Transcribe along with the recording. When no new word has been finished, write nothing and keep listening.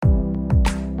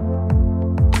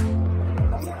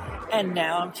And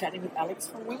now I'm chatting with Alex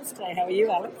from Whimstay. How are you,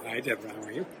 Alex? Hi, Deborah. How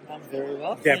are you? I'm very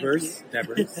well. Deborah's.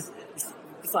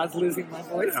 Besides losing my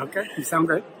voice. Okay, you sound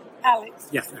great. Alex,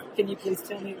 Yes, ma'am. can you please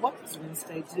tell me what does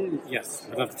Whimstay do? Yes,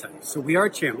 I'd love to tell you. So we are a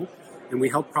channel, and we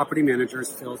help property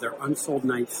managers fill their unsold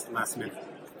nights last minute.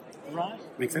 Right.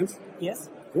 Make sense? Yes.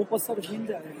 Cool. What sort of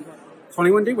window have you got?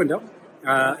 21-day window.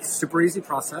 Super easy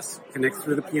process. Connect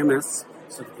through the PMS.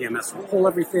 So the PMS will pull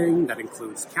everything. That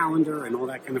includes calendar and all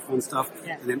that kind of fun stuff.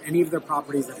 Yeah. And then any of their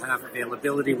properties that have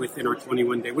availability within our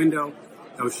 21-day window,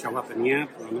 those show up in the app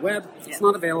or on the web. If it's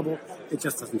not available, it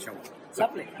just doesn't show up. So,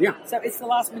 Lovely. Yeah. So it's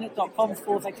thelastminute.com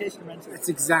for vacation rentals. That's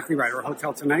exactly right. Or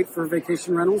Hotel Tonight for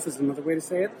vacation rentals is another way to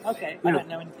say it. Okay. Yeah. I don't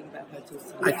know anything about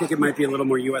hotels. I think it might be a little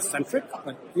more U.S.-centric,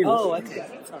 but, you know. Oh, okay.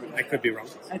 Sorry. I could be wrong.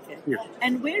 Okay. Yeah.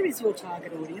 And where is your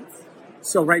target audience?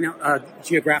 So right now,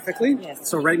 geographically, Yes.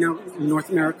 so right now,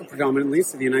 North America predominantly,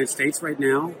 so the United States right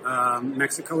now,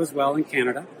 Mexico as well, and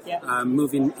Canada. Yeah.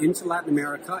 Moving into Latin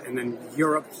America, and then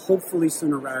Europe, hopefully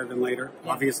sooner rather than later.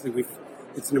 Yeah. Obviously,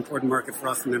 it's an important market for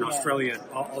us, and then Yeah. Australia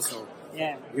also,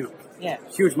 Yeah. Yeah.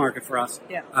 huge market for us.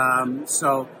 Yeah.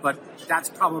 But that's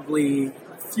probably a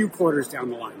few quarters down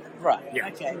the line. Right. Yeah.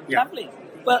 Okay. Yeah. Lovely.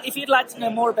 Well, if you'd like to know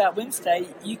more about Whimstay,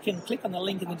 you can click on the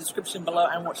link in the description below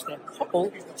and watch their couple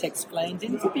Tech-Explained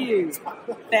interview.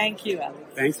 Thank you, Alex.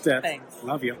 Thanks, Deb. Thanks.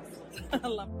 Love you.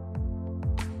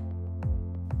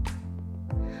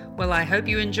 Well, I hope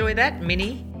you enjoy that,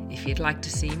 Minnie. If you'd like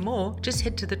to see more, just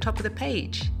head to the top of the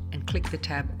page and click the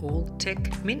tab All Tech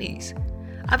Minis.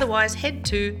 Otherwise, head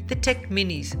to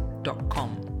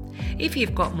thetechminis.com. If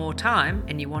you've got more time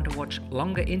and you want to watch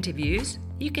longer interviews,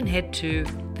 you can head to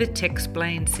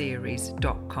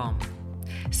thetechexplainedseries.com.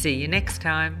 See you next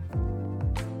time.